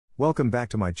Welcome back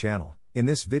to my channel. In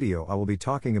this video I will be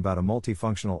talking about a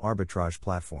multifunctional arbitrage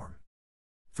platform.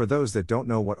 For those that don't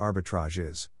know what arbitrage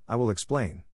is, I will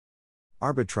explain.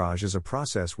 Arbitrage is a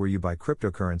process where you buy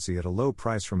cryptocurrency at a low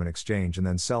price from an exchange and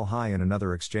then sell high in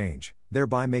another exchange,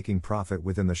 thereby making profit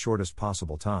within the shortest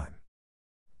possible time.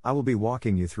 I will be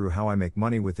walking you through how I make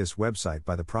money with this website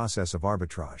by the process of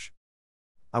arbitrage.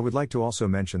 I would like to also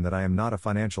mention that I am not a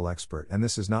financial expert and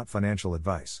this is not financial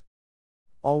advice.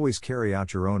 Always carry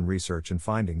out your own research and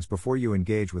findings before you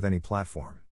engage with any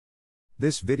platform.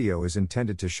 This video is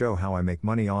intended to show how I make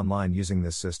money online using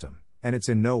this system, and it's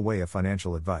in no way a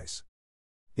financial advice.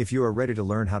 If you are ready to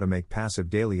learn how to make passive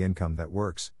daily income that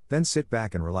works, then sit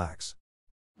back and relax.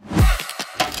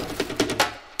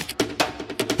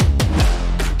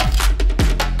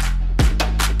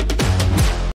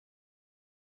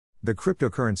 The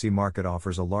cryptocurrency market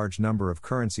offers a large number of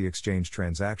currency exchange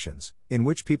transactions, in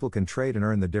which people can trade and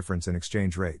earn the difference in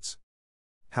exchange rates.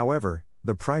 However,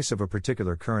 the price of a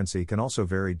particular currency can also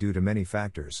vary due to many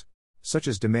factors, such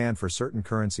as demand for certain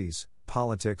currencies,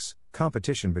 politics,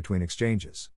 competition between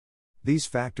exchanges. These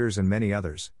factors and many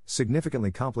others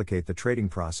significantly complicate the trading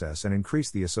process and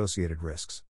increase the associated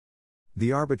risks.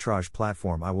 The arbitrage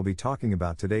platform I will be talking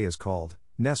about today is called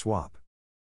Neswap.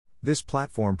 This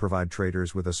platform provides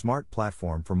traders with a smart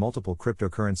platform for multiple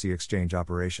cryptocurrency exchange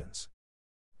operations.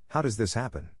 How does this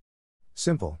happen?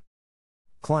 Simple.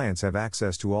 Clients have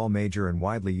access to all major and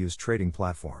widely used trading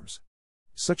platforms,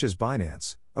 such as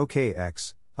Binance,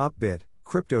 OKX, Upbit,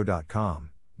 Crypto.com,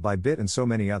 Bybit and so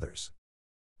many others.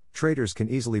 Traders can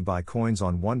easily buy coins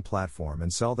on one platform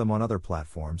and sell them on other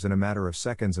platforms in a matter of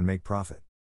seconds and make profit.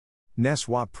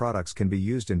 Neswap products can be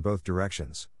used in both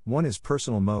directions, one is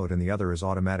personal mode and the other is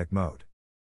automatic mode.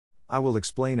 I will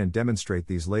explain and demonstrate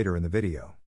these later in the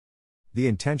video. The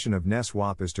intention of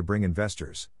Neswap is to bring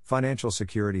investors financial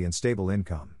security and stable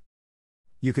income.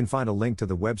 You can find a link to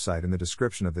the website in the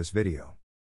description of this video.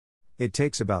 It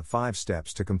takes about 5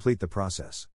 steps to complete the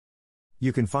process.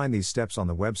 You can find these steps on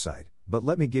the website, but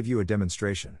let me give you a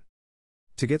demonstration.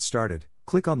 To get started,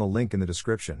 click on the link in the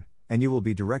description, and you will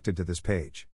be directed to this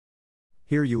page.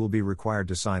 Here you will be required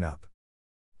to sign up.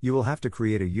 You will have to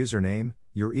create a username,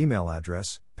 your email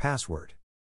address, password.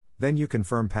 Then you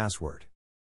confirm password.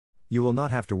 You will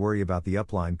not have to worry about the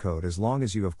upline code as long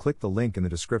as you have clicked the link in the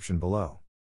description below.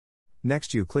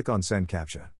 Next you click on Send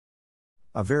CAPTCHA.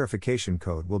 A verification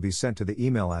code will be sent to the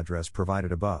email address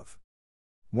provided above.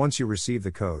 Once you receive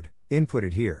the code, input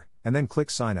it here, and then click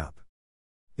Sign Up.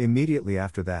 Immediately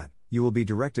after that, you will be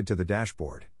directed to the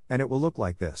dashboard, and it will look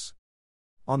like this.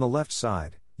 On the left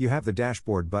side, you have the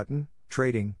dashboard button,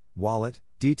 trading, wallet,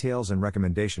 details and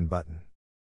recommendation button.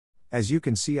 As you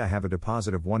can see, I have a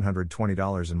deposit of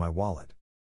 $120 in my wallet.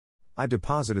 I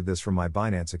deposited this from my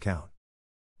Binance account.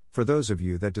 For those of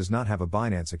you that does not have a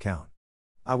Binance account,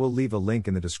 I will leave a link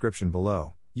in the description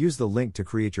below. Use the link to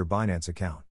create your Binance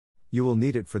account. You will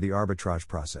need it for the arbitrage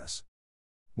process.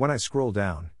 When I scroll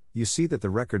down, you see that the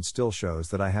record still shows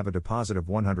that I have a deposit of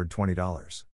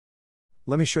 $120.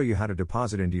 Let me show you how to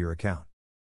deposit into your account.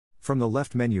 From the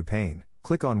left menu pane,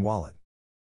 click on Wallet.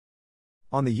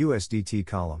 On the USDT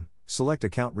column, select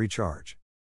Account Recharge.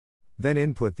 Then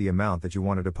input the amount that you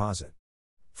want to deposit.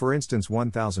 For instance,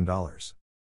 $1,000.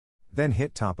 Then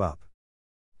hit Top Up.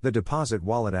 The deposit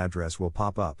wallet address will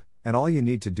pop up, and all you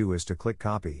need to do is to click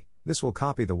Copy. This will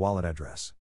copy the wallet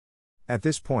address. At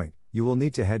this point, you will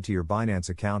need to head to your Binance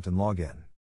account and log in.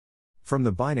 From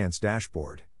the Binance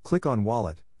dashboard, click on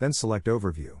Wallet, then select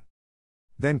Overview.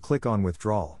 Then click on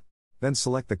Withdrawal. Then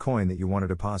select the coin that you want to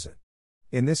deposit.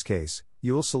 In this case,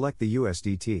 you will select the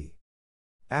USDT.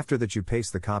 After that you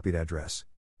paste the copied address.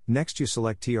 Next you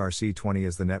select TRC20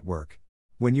 as the network.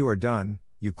 When you are done,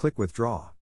 you click Withdraw.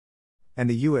 And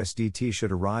the USDT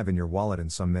should arrive in your wallet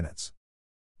in some minutes.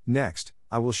 Next,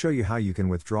 I will show you how you can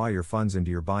withdraw your funds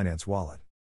into your Binance wallet.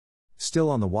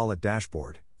 Still on the wallet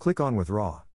dashboard, click on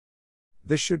Withdraw.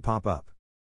 This should pop up.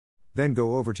 Then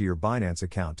go over to your Binance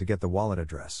account to get the wallet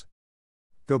address.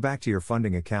 Go back to your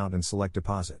funding account and select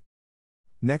Deposit.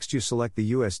 Next you select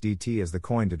the USDT as the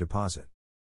coin to deposit.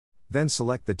 Then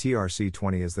select the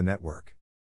TRC20 as the network.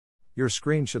 Your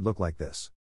screen should look like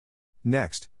this.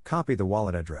 Next, copy the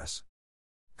wallet address.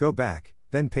 Go back,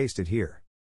 then paste it here.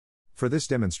 For this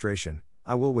demonstration,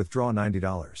 I will withdraw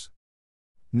 $90.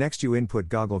 Next you input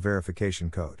Goggle verification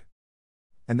code.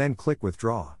 And then click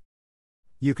Withdraw.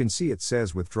 You can see it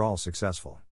says withdrawal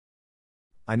successful.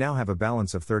 I now have a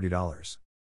balance of $30.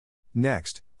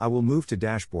 Next, I will move to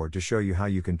dashboard to show you how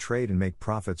you can trade and make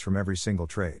profits from every single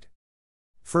trade.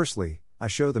 Firstly, I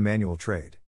show the manual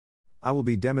trade. I will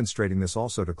be demonstrating this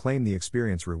also to claim the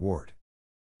experience reward.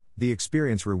 The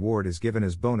experience reward is given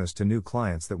as bonus to new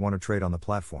clients that want to trade on the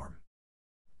platform.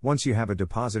 Once you have a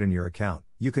deposit in your account,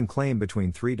 you can claim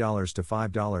between $3 to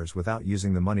 $5 without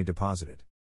using the money deposited.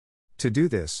 To do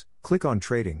this, click on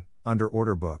Trading, under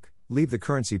Order Book, leave the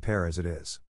currency pair as it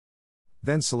is.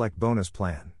 Then select Bonus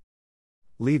Plan.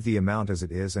 Leave the amount as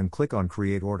it is and click on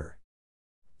Create Order.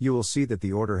 You will see that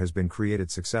the order has been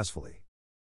created successfully.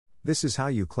 This is how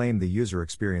you claim the user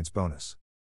experience bonus.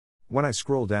 When I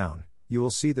scroll down, you will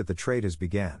see that the trade has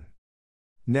began.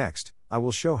 Next, I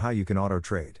will show how you can auto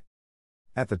trade.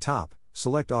 At the top,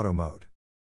 select Auto Mode.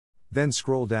 Then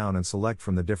scroll down and select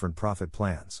from the different profit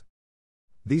plans.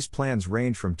 These plans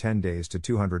range from 10 days to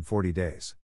 240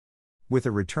 days. With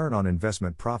a return on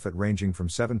investment profit ranging from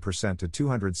 7% to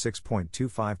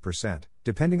 206.25%,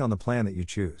 depending on the plan that you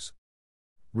choose.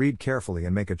 Read carefully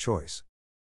and make a choice.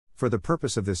 For the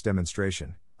purpose of this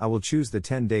demonstration, I will choose the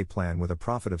 10-day plan with a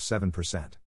profit of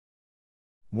 7%.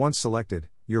 Once selected,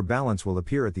 your balance will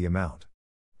appear at the amount.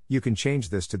 You can change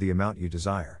this to the amount you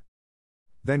desire.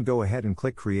 Then go ahead and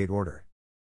click Create Order.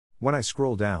 When I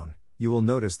scroll down, you will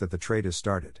notice that the trade is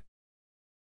started.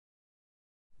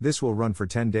 This will run for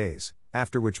 10 days,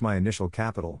 after which my initial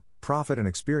capital, profit and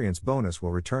experience bonus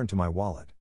will return to my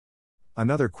wallet.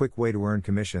 Another quick way to earn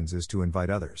commissions is to invite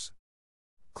others.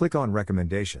 Click on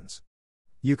Recommendations.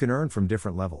 You can earn from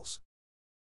different levels.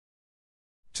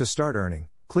 To start earning,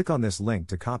 click on this link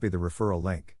to copy the referral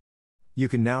link. You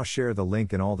can now share the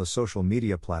link in all the social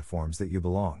media platforms that you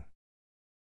belong.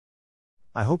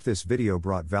 I hope this video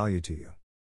brought value to you.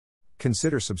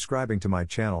 Consider subscribing to my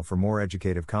channel for more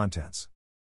educative contents.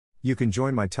 You can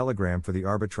join my Telegram for the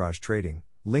arbitrage trading,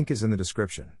 link is in the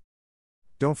description.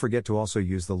 Don't forget to also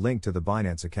use the link to the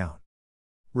Binance account.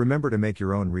 Remember to make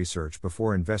your own research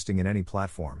before investing in any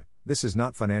platform, this is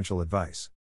not financial advice.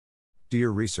 Do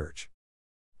your research.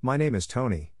 My name is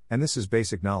Tony, and this is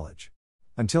Basic Knowledge.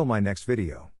 Until my next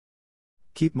video.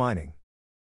 Keep mining.